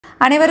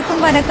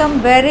அனைவருக்கும் வணக்கம்.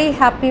 Very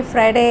happy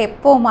Friday.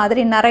 எப்போ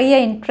மாதிரி நிறைய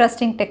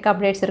இன்ட்ரெஸ்டிங் டெக்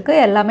அப்டேட்ஸ்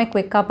இருக்குது. எல்லாமே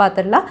குயிக்காக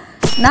பார்த்துடலாம்.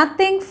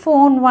 நத்திங்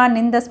ஃபோன் 1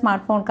 இந்த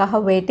ஸ்மார்ட் ஃபோனுக்காக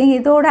வெயிட்டிங்.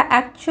 இதோட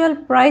ஆக்சுவல்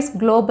ப்ரைஸ்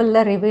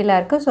குளோபலில் ரிவீலாக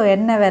இருக்குது. ஸோ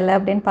என்ன விலை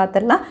அப்படின்னு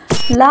பார்த்துடலாம்.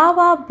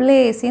 லாவா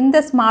பிளேஸ் இந்த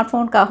ஸ்மார்ட்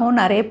ஃபோனுக்காகவும்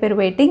நிறைய பேர்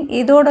வெயிட்டிங்.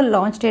 இதோட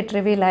லான்ச் டேட்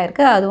ரிவீல்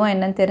ஆகிருக்கு. அதுவும்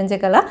என்னென்னு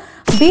தெரிஞ்சுக்கலாம்.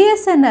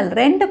 BSNL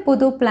 2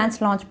 புது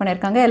பிளான்ஸ் லான்ச்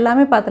பண்ணியிருக்காங்க.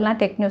 எல்லாமே பார்த்துலாம்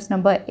டெக் நியூஸ்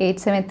நம்பர்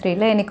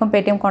 873ல் இன்றைக்கும்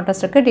பேடிஎம்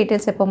கான்டெஸ்ட் இருக்குது.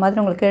 டீட்டெயில்ஸ் எப்போ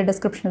மாதிரி உங்களுக்கு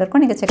டிஸ்கிரிப்ஷனில்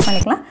இருக்கும், நீங்கள் செக்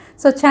பண்ணிக்கலாம்.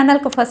 ஸோ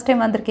சேனலுக்கு ஃபஸ்ட்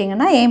டைம்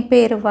வந்திருக்கீங்கன்னா என்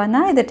பேர்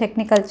வானா, இது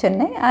டெக்னிக்கல்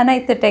சென்னை.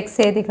 அனைத்து டெக்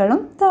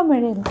செய்திகளும்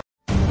தமிழில்.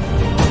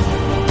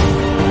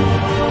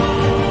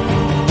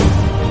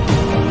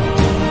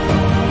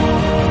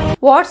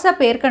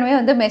 வாட்ஸ்அப் ஏற்கனவே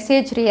வந்து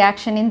மெசேஜ்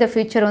ரியாக்ஷன் இந்த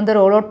ஃபீச்சர் வந்து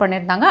ரோல் அவுட்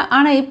பண்ணியிருந்தாங்க.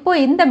 ஆனால் இப்போ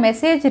இந்த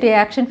மெசேஜ்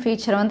ரியாக்ஷன்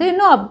ஃபீச்சர் வந்து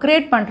இன்னும்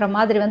அப்கிரேட் பண்ணுற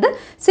மாதிரி வந்து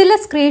சில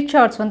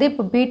ஸ்க்ரீன்ஷாட்ஸ் வந்து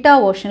இப்போ பீட்டா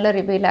வெர்ஷனில்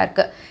ரிவீலாக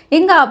இருக்குது.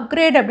 இங்கே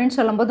அப்கிரேட் அப்படின்னு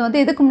சொல்லும்போது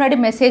வந்து இதுக்கு முன்னாடி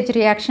மெசேஜ்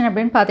ரியாக்ஷன்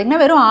அப்படின்னு பார்த்தீங்கன்னா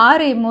வெறும்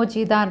 6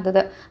 எமோஜி தான்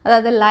இருந்தது.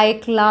 அதாவது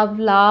like, love,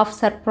 laugh,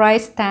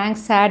 surprise,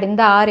 thanks, chat,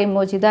 இந்த 6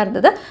 எமோஜி தான்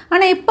இருந்தது.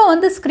 ஆனால் இப்போ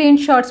வந்து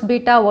ஸ்க்ரீன்ஷாட்ஸ்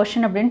பீட்டா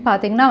வெர்ஷன் அப்படின்னு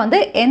பார்த்தீங்கன்னா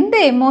வந்து எந்த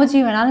எமோஜி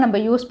வேணாலும்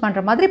நம்ம யூஸ்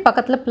பண்ணுற மாதிரி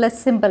பக்கத்தில் ப்ளஸ்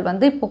சிம்பிள்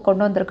வந்து இப்போ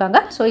கொண்டு வந்திருக்காங்க.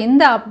 ஸோ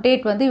இந்த அப்டேட்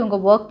வந்து இவங்க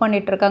ஒர்க்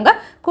பண்ணிட்டு இருக்காங்க.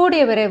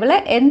 கூடிய விரைவில்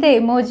எந்த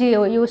எமோஜியை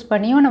யூஸ்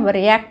பண்ணியும் நம்ம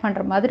ரியாக்ட்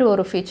பண்ணுற மாதிரி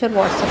ஒரு ஃபீச்சர்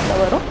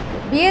வாட்ஸ்அப்பில் வரும்.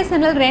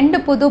 BSNL 2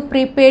 புது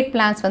ப்ரீபெய்ட்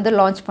பிளான்ஸ் வந்து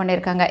லான்ச்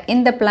பண்ணியிருக்காங்க.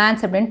 இந்த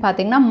பிளான்ஸ் அப்படின்னு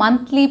பார்த்தீங்கன்னா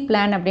மந்த்லி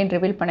பிளான் அப்படின்னு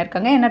ரிவீல்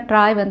பண்ணியிருக்காங்க. ஏன்னா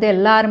ட்ராய் வந்து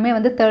எல்லாருமே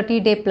வந்து 30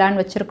 டே பிளான்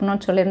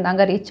வச்சுருக்கணும்னு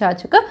சொல்லியிருந்தாங்க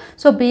ரீசார்ஜுக்கு.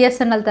 ஸோ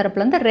BSNL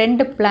தரப்புலேருந்து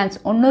 2 பிளான்ஸ்,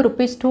 ஒன்று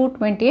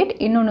 ₹228,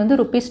 இன்னொன்று வந்து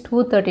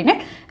 ₹239,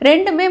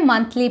 ரெண்டுமே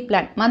மந்த்லி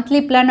பிளான்.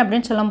 மந்த்லி பிளான்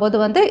அப்படின்னு சொல்லும்போது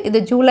வந்து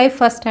இது ஜூலை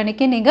 1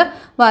 அன்னைக்கு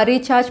நீங்கள்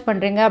ரீசார்ஜ்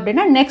பண்ணுறீங்க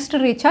அப்படின்னா நெக்ஸ்ட்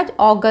ரீசார்ஜ்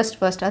ஆகஸ்ட்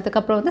 1,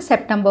 அதுக்கப்புறம் வந்து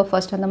செப்டம்பர்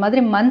 1, அந்த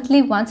மாதிரி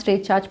மந்த்லி ஒன்ஸ்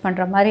ரீசார்ஜ்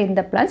பண்ணுற மாதிரி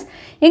இந்த பிளான்ஸ்.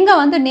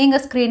 இங்கே வந்து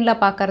நீங்கள் ஸ்க்ரீனில்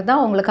பார்க்குறதா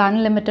உங்களுக்கு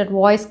unlimited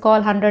voice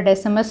call, 100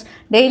 SMS,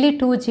 daily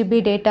 2 GB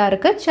data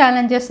இருக்குது.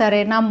 Challenges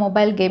arena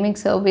mobile gaming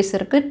service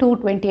இருக்குது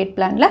 228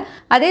 பிளானில்.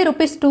 அதே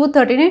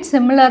 ₹239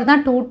 சிமிலர்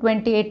தான்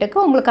 228க்கு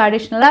உங்களுக்கு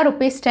அடிஷ்னலாக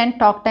 ₹10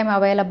 டாக் டைம்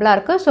அவைலபிளாக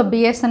இருக்குது. ஸோ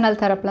BSNL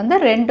தரப்புலேருந்து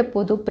 2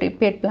 புது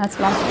ப்ரீபெய்ட் பிளான்ஸ்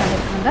லான்ச்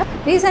பண்ணியிருக்காங்க.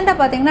 ரீசெண்டாக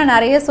பார்த்தீங்கன்னா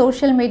நிறைய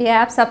social media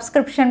app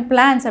subscription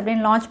plans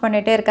அப்படின்னு லான்ச்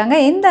பண்ணிகிட்டே இருக்காங்க.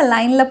 இந்த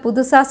லைனில்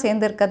புதுசாக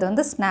சேர்ந்துருக்கிறது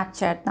வந்து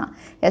ஸ்னாப்சாட் தான்.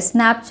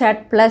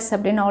 ஸ்னாப்சாட் ப்ளஸ்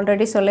அப்படின்னு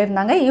ஆல்ரெடி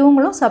சொல்லியிருந்தாங்க.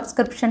 இவங்களும்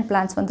சப்ஸ்கிரிப்ஷன்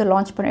பிளான்ஸ் வந்து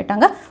லான்ச்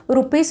பண்ணிட்டாங்க.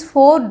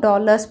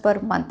 $4 per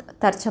month.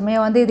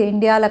 தற்சமயம் வந்து இது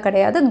இந்தியாவில்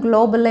கிடையாது,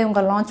 குளோபலில்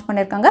இவங்க லான்ச்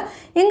பண்ணியிருக்காங்க.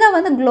 இங்கே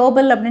வந்து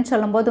குளோபல் அப்படின்னு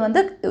சொல்லும்போது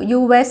வந்து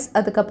US,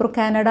 அதுக்கப்புறம்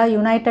Canada,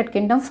 United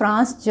kingdom,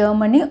 France,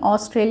 Germany,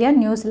 Australia,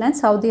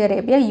 New Zealand, Saudi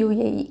Arabia,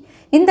 UAE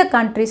இந்த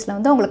கண்ட்ரீஸில்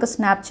வந்து உங்களுக்கு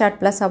ஸ்னாப்சாட்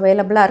ப்ளஸ்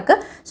அவைலபிளாக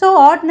இருக்குது. ஸோ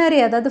ஆர்டினரி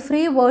அதாவது ஃப்ரீ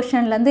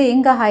வேர்ஷன்லேருந்து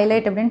எங்கே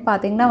ஹைலைட் அப்படின்னு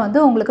பார்த்தீங்கன்னா வந்து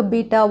உங்களுக்கு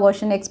beta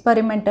version,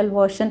 experimental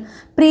version,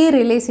 pre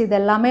release இது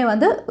எல்லாமே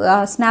வந்து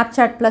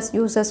ஸ்னாப்சாட் ப்ளஸ்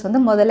யூசர்ஸ்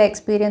வந்து முதல்ல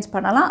எக்ஸ்பீரியன்ஸ்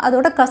பண்ணலாம்.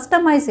 அதோட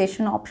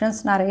கஸ்டமைசேஷன்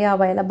ஆப்ஷன்ஸ் நிறைய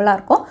அவைலபிளாக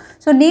இருக்கும்.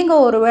 ஸோ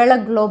நீங்கள் ஒரு வேளை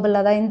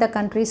குளோபலில் தான் இந்த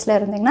கண்ட்ரீஸில்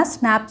இருந்தீங்கன்னா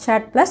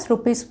ஸ்னாப்சாட் ப்ளஸ்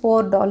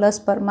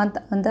 $4 per month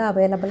வந்து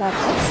அவைலபிளாக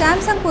இருக்கும்.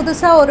 சாம்சங்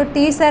புதுசாக ஒரு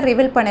டீசர்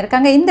ரிவீல்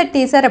பண்ணியிருக்காங்க. இந்த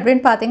டீசர்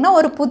அப்படின்னு பார்த்தீங்கன்னா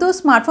ஒரு புது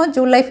ஸ்மார்ட் ஃபோன்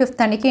ஜூலை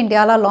 5 அன்னைக்கு இந்தியாவில்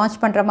லான்ச்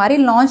பண்ணுற மாதிரி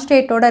லான்ச்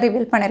டேட்டோட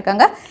ரிவீல்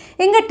பண்ணியிருக்காங்க.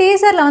 இங்கே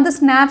டீசரில் வந்து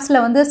ஸ்னாப்ஸில்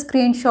வந்து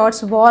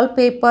ஸ்க்ரீன்ஷாட்ஸ்,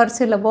 வால்பேப்பர்,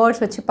 சில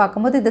வேர்ட்ஸ் வச்சு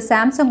பார்க்கும்போது இது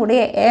சாம்சங்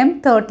உடைய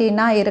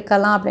M13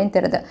 இருக்கலாம் அப்படின்னு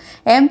தெரியுது.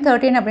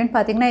 M13 அப்படின்னு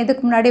பார்த்தீங்கன்னா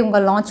இதுக்கு முன்னாடி இவங்க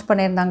லான்ச்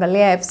பண்ணியிருந்தாங்க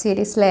இல்லையா F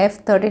சீரீஸில்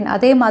F13,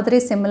 அதே மாதிரி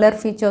சிமிலர்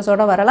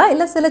ஃபீச்சர்ஸோடு வரலாம்,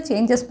 இல்லை சில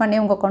சேஞ்சஸ் பண்ணி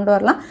இவங்க கொண்டு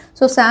வரலாம்.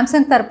 ஸோ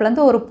சாம்சங்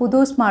தரப்புலேருந்து ஒரு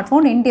புது ஸ்மார்ட்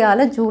ஃபோன்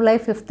இந்தியாவில் ஜூலை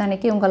 5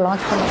 அன்னைக்கு இவங்க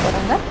லான்ச் பண்ண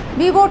போகிறாங்க.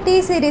 Vivo T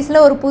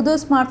சீரீஸில் ஒரு புது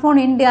ஸ்மார்ட் ஃபோன்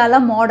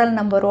இந்தியாவில் மாடல்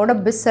நம்பரோட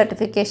பிஸ்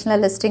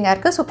சர்டிஃபிகேஷனில் லிஸ்டிங்காக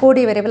இருக்குது. ஸோ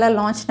கூடிய விரைவில்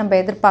லான்ச் நம்ம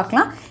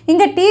எதிர்பார்க்கலாம்.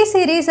 இங்கே T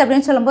சீரீஸ்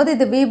அப்படின்னு சொல்லும்போது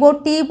இது Vivo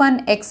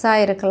T1x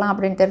இருக்கலாம்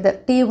அப்படின்னு தெரியுது.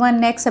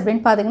 T1x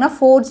அப்படின்னு பார்த்தீங்கன்னா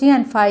 4G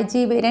and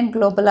 5G variant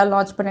குளோபலாக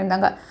launch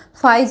பண்ணியிருந்தாங்க.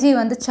 5G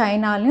வந்து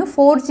சைனாலையும்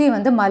 4G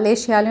வந்து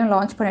மலேசியாலையும்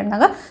லான்ச்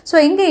பண்ணியிருந்தாங்க. ஸோ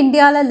இங்கே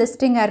இந்தியாவில்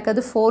லிஸ்டிங்காக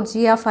இருக்கிறது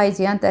 4Gயா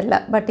 5Gயான்னு தெரில.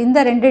 பட்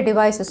இந்த 2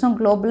 டிவைசஸும்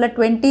குளோபலில்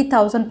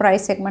 20,000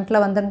 ப்ரைஸ்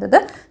செக்மெண்ட்டில் வந்திருந்தது.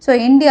 ஸோ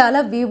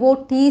இந்தியாவில் Vivo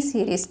T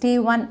சீரீஸ்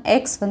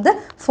T1x வந்து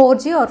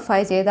 4G or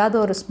 5G ஏதாவது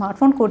ஒரு ஸ்மார்ட்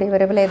ஃபோன் கூடிய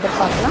விரைவில்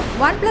எதிர்பார்க்கலாம்.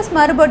 OnePlus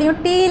மறுபடியும்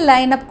T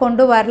லைனப்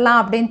கொண்டு வரலாம்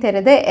அப்படின்னு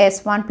தெரியுது.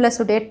 OnePlus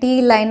உடைய T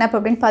லைனப்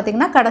அப்படின்னு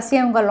பார்த்தீங்கன்னா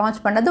கடைசியாக இவங்க லான்ச்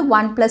பண்ணது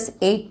OnePlus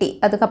 8T,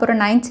 அதுக்கப்புறம்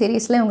 9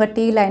 சீரீஸில் இவங்க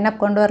T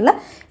லைனப் கொண்டு வரல.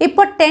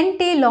 இப்போ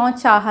 10T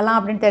லான்ச் ஆகலாம்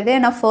அப்படின்னு தெரியுது.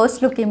 ஏன்னா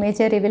ஃபர்ஸ்ட் லுக்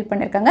இமேஜை ரிவீல்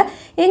பண்ணியிருக்காங்க.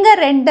 இங்கே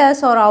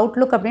ரெண்டர்ஸ் ஒரு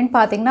அவுட்லுக் அப்படின்னு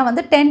பார்த்தீங்கன்னா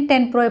வந்து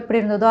 10 Pro எப்படி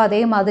இருந்ததோ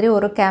அதே மாதிரி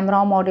ஒரு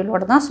கேமரா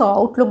மாடியூலோட தான். ஸோ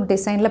அவுட்லுக்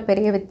டிசைனில்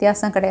பெரிய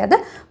வித்தியாசம் கிடையாது.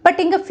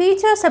 பட் இங்கே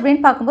ஃபீச்சர்ஸ்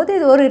அப்படின்னு பார்க்கும்போது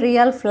இது ஒரு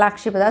ரியல்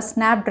ஃப்ளாக்ஷிப், அதாவது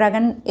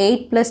Snapdragon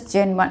 8+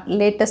 Gen 1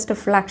 லேட்டஸ்ட்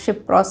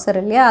ஃப்ளாக்ஷிப் ப்ராசர்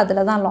இல்லையா,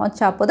 அதில் தான்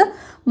லான்ச் ஆகுது.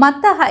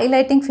 மற்ற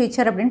ஹைலைட்டிங்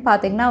ஃபீச்சர் அப்படின்னு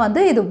பார்த்தீங்கன்னா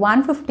வந்து இது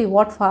 150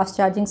 வாட் ஃபாஸ்ட்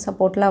சார்ஜிங்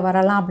சப்போர்ட்டில்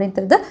வரலாம்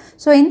அப்படின்றது.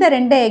 ஸோ இந்த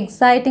 2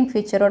 எக்ஸைட்டிங்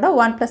ஃபீச்சரோட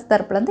OnePlus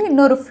தரப்புலேருந்து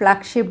இன்னொரு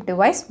flagship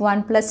device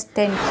OnePlus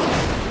 10T.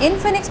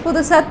 Infinix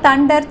புதுசா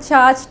Thunder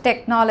Charge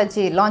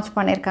Technology launch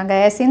பண்ணிருக்காங்க.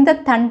 இந்த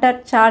Thunder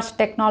Charge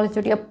Technology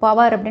உடைய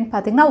பவர் அப்படினு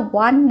பாத்தீங்கன்னா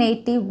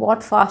 180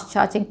 watt fast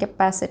charging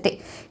capacity.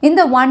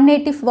 இந்த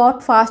 180 watt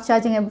fast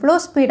charging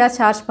எவ்வளவு ஸ்பீடா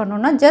சார்ஜ்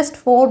பண்ணனும்னா just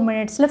 4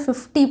 minutesல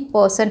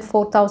 50%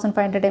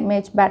 4500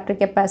 mAh battery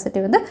capacity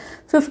வந்து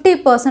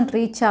 50%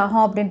 ரீச்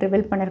ஆகும் அப்படினு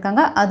ரிவீல்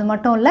பண்ணிருக்காங்க. அது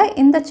மட்டும் இல்ல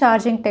இந்த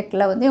சார்ஜிங்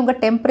டெக்ல வந்து உங்க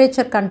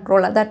டெம்பரேச்சர்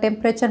கண்ட்ரோல் அத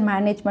டெம்பரேச்சர்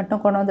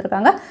மேனேஜ்மென்ட்டும் கொண்டு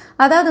வந்திருக்காங்க.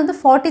 அதாவது வந்து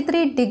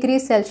 43 டிகிரி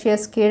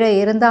செல்சியஸ் கீழ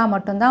இருந்தா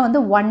மட்டும் தான் வந்து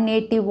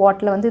 180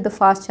 வாட்ல வந்து இது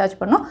ஃபாஸ்ட் சார்ஜ்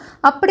பண்ணும்.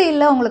 அப்படி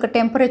இல்ல உங்களுக்கு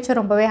டெம்பரேச்சர்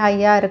ரொம்பவே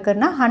ஹையா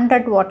இருக்குன்னா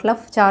 100 வாட்ல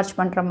சார்ஜ்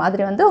பண்ற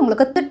மாதிரி வந்து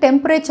உங்களுக்கு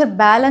டெம்பரேச்சர்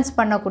பேலன்ஸ்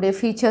பண்ணக்கூடிய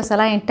ஃபீச்சர்ஸ்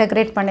எல்லாம்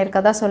இன்டகிரேட்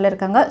பண்ணிருக்கதா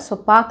சொல்லிருக்காங்க. சோ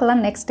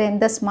பார்க்கலாம் நெக்ஸ்ட்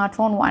இந்த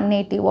ஸ்மார்ட்போன்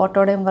 180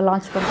 வாட்டோட இவங்க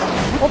லான்ச் பண்றாங்க.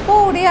 OPPO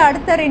உடைய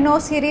அடுத்த Reno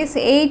series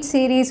 8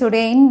 series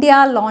உடைய இந்தியா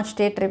லான்ச்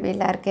டேட்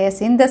ரிவீல் ஆயிருக்கு.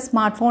 இந்த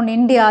ஸ்மார்ட்போன்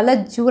இந்தியால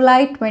ஜூலை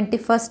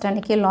 21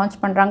 அன்னைக்கு லான்ச்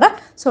பண்றாங்க.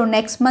 சோ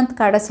நெக்ஸ்ட் மந்த்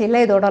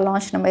கடைசில இதோட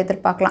லான்ச் நம்ம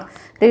எதிர்பார்க்கலாம்.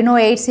 Reno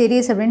 8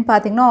 series அப்படினு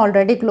பாத்தீங்கன்னா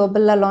ஆல்ரெடி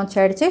globally launch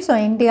ஆயிடுச்சு. சோ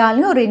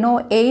இந்தியாலயும் Reno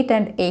 8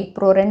 and 8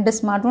 Pro ரெண்டு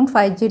ஸ்மார்ட்போன்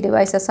 5G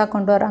டிவைசஸா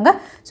கொண்டு வராங்க.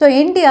 சோ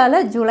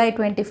இந்தியால ஜூலை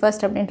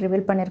 21 அப்படினு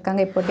ரிவீல்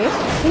பண்ணிருக்காங்க. இப்போதே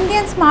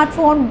இந்தியன்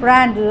ஸ்மார்ட்போன்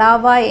பிராண்ட்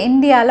லாவா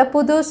இந்தியால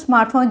புது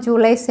ஸ்மார்ட்போன்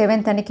ஜூலை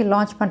 7 அன்னைக்கு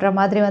லான்ச் பண்ற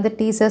மாதிரி வந்து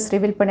டீசர்ஸ்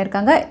ரிவீல்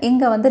பண்ணிருக்காங்க.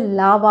 இங்க வந்து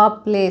லாவா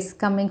பிளேஸ்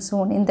கமிங்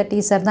சூன் இந்த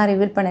டீசர் தான்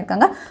ரிவீல்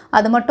பண்ணிருக்காங்க.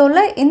 அது மட்டும்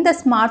இல்ல இந்த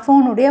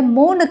ஸ்மார்ட்போன் உடைய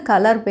 3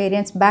 கலர்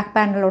வேரியன்ட்ஸ் பேக்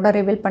பேனலோட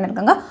ரிவீல்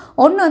பண்ணிருக்காங்க.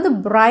 ஒன்னு வந்து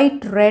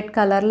பிரைட் ரெட்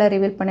கலர்ல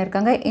ரிவீல்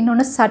பண்ணிருக்காங்க.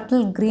 இன்னொன்னு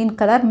subtle green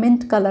colour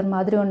mint colour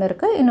மாதிரி ஒன்று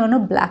இருக்கு. இன்னொன்று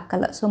black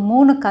colour. So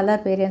 3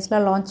 colour வேரியன்ட்ஸ்ல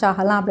launch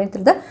ஆகலாம்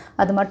அப்படின்றது.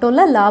 அது மட்டும்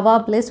இல்லை லாவா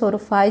பிளேஸ் ஒரு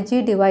 5G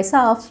டிவைஸை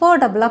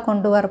அஃபோர்டபுளாக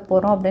கொண்டு வர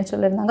போகிறோம் அப்படின்னு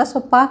சொல்லியிருந்தாங்க. ஸோ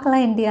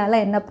பார்க்கலாம்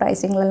இந்தியாவில் என்ன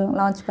ப்ரைஸிங்கில்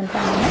லான்ச்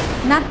பண்ணுறாங்க.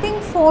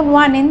 நத்திங் ஃபோன்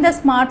 1 இந்த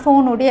ஸ்மார்ட்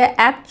ஃபோனுடைய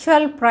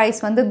ஆக்சுவல் ப்ரைஸ்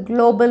வந்து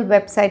குளோபல்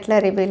வெப்சைட்டில்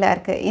ரிவீலாக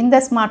இருக்குது. இந்த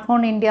ஸ்மார்ட்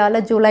ஃபோன்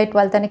இந்தியாவில் ஜூலை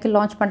 12 அன்னைக்கு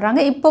லான்ச் பண்ணுறாங்க.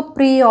 இப்போ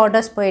ப்ரீ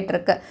ஆர்டர்ஸ்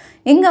போயிட்டுருக்கு.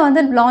 இங்கே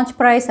வந்து லான்ச்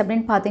ப்ரைஸ்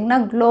அப்படின்னு பார்த்தீங்கன்னா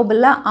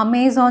குளோபலில்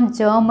அமேசான்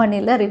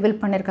ஜெர்மனியில் ரிவீல்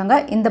பண்ணியிருக்காங்க.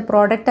 இந்த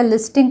ப்ராடக்டை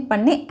லிஸ்டிங்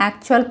பண்ணி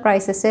ஆக்சுவல்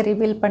ப்ரைஸஸை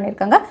ரிவீல்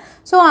பண்ணியிருக்காங்க.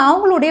 ஸோ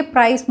அவங்களுடைய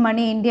ப்ரைஸ்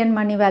மணி இந்தியன்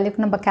மணி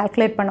வேல்யூக்கு நம்ம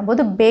கால்குலேட்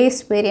பண்ணும்போது base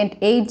variant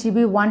 8GB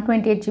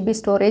 128GB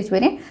storage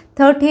variant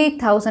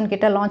 38,000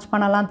 கிட்ட லான்ச்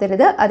பண்ணலாம்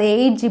தெரியுது. அது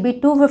 8GB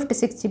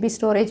 256GB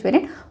ஸ்டோரேஜ்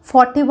வேரியன்ட்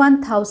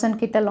 41,000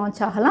 கிட்ட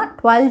லான்ச் ஆகலாம்.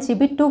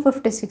 12GB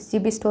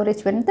 256GB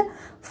ஸ்டோரேஜ் வேரியன்ட்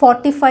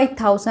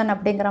 45,000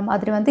 அப்படிங்கிற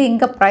மாதிரி வந்து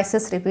இங்கே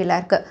ப்ரைஸஸ் ரிவீலாக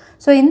இருக்குது.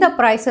 ஸோ இந்த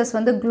ப்ரைஸஸ்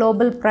வந்து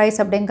குளோபல் ப்ரைஸ்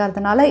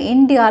அப்படிங்கிறதுனால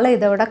இந்தியாவில்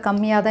இதை விட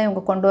கம்மியாக தான்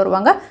இவங்க கொண்டு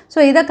வருவாங்க. ஸோ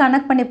இதை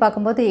கனெக்ட் பண்ணி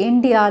பார்க்கும்போது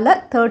இந்தியாவில்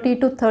 30,000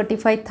 to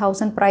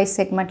 35,000 ப்ரைஸ்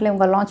செக்மெண்ட்டில்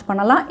இவங்க லான்ச்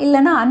பண்ணலாம்.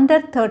 இல்லைனா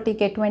அண்டர்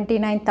 30K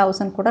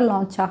 29,000 கூட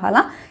லான்ச்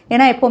ஆகலாம்.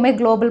 ஏன்னா எப்போவுமே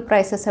குளோபல்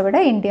ப்ரைஸஸை விட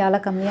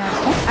இந்தியாவில் கம்மியாக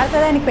இருக்கும்.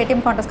 அடுத்ததான் எனக்கு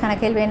பேடிஎம் கான்டெஸ்ட்கான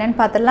கேள்வி என்னென்னு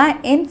பார்த்துலாம்.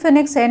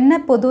 இன்ஃபினிக்ஸ் என்ன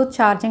புது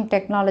சார்ஜிங்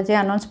டெக்னாலஜி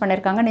அனௌன்ஸ்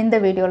பண்ணியிருக்காங்கன்னு இந்த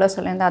வீடியோவில்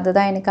சொல்லியிருந்தேன்.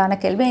 அதுதான் எனக்கான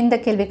கேள்வி. இந்த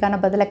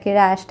கேள்விக்கான பதிலை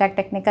கீழே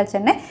 #Technical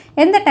Chennai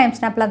எந்த டைம்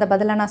ஸ்னாப்பில் அந்த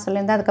பதிலை நான்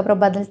சொல்லியிருந்தேன்.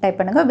 அதுக்கப்புறம் பதில் டைப்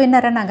பண்ணுங்கள்.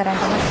 வின்னரை நாங்கள்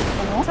ரேண்டமாக சூஸ்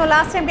பண்ணுவோம். ஸோ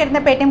லாஸ்ட் டைம் இருந்த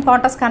பேடிஎம்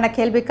கான்டெஸ்ட்கான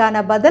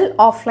கேள்விக்கான பதில்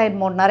ஆஃப்லைன்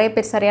மோட். நிறைய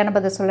பேர் சரியான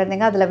பதில்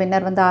சொல்லியிருந்தீங்க. அதில்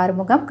வின்னர் வந்து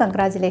ஆறுமுகம்.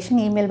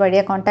 கங்க்ராச்சுலேஷன். இமெயில்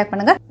வழியாக காண்டாக்ட்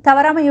பண்ணுங்கள்.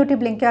 தவறாமல்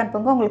யூடியூப் லிங்க்கையும்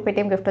அனுப்புங்க. உங்களுக்கு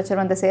பேடிஎம் கிஃப்ட்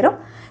வச்சு வந்து சேரும்.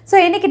 ஸோ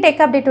இன்னைக்கு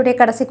டெக் அப்டேட் டுடே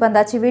கடைசிக்கு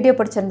வந்தாச்சு. வீடியோ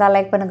பிடிச்சிருந்தா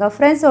லைக் பண்ணுங்கள்.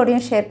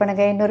 ஃப்ரெண்ட்ஸோடையும் ஷேர்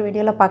பண்ணுங்கள். இன்னொரு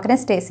வீடியோவில்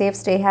பார்க்குறேன். Stay safe,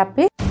 stay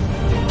happy.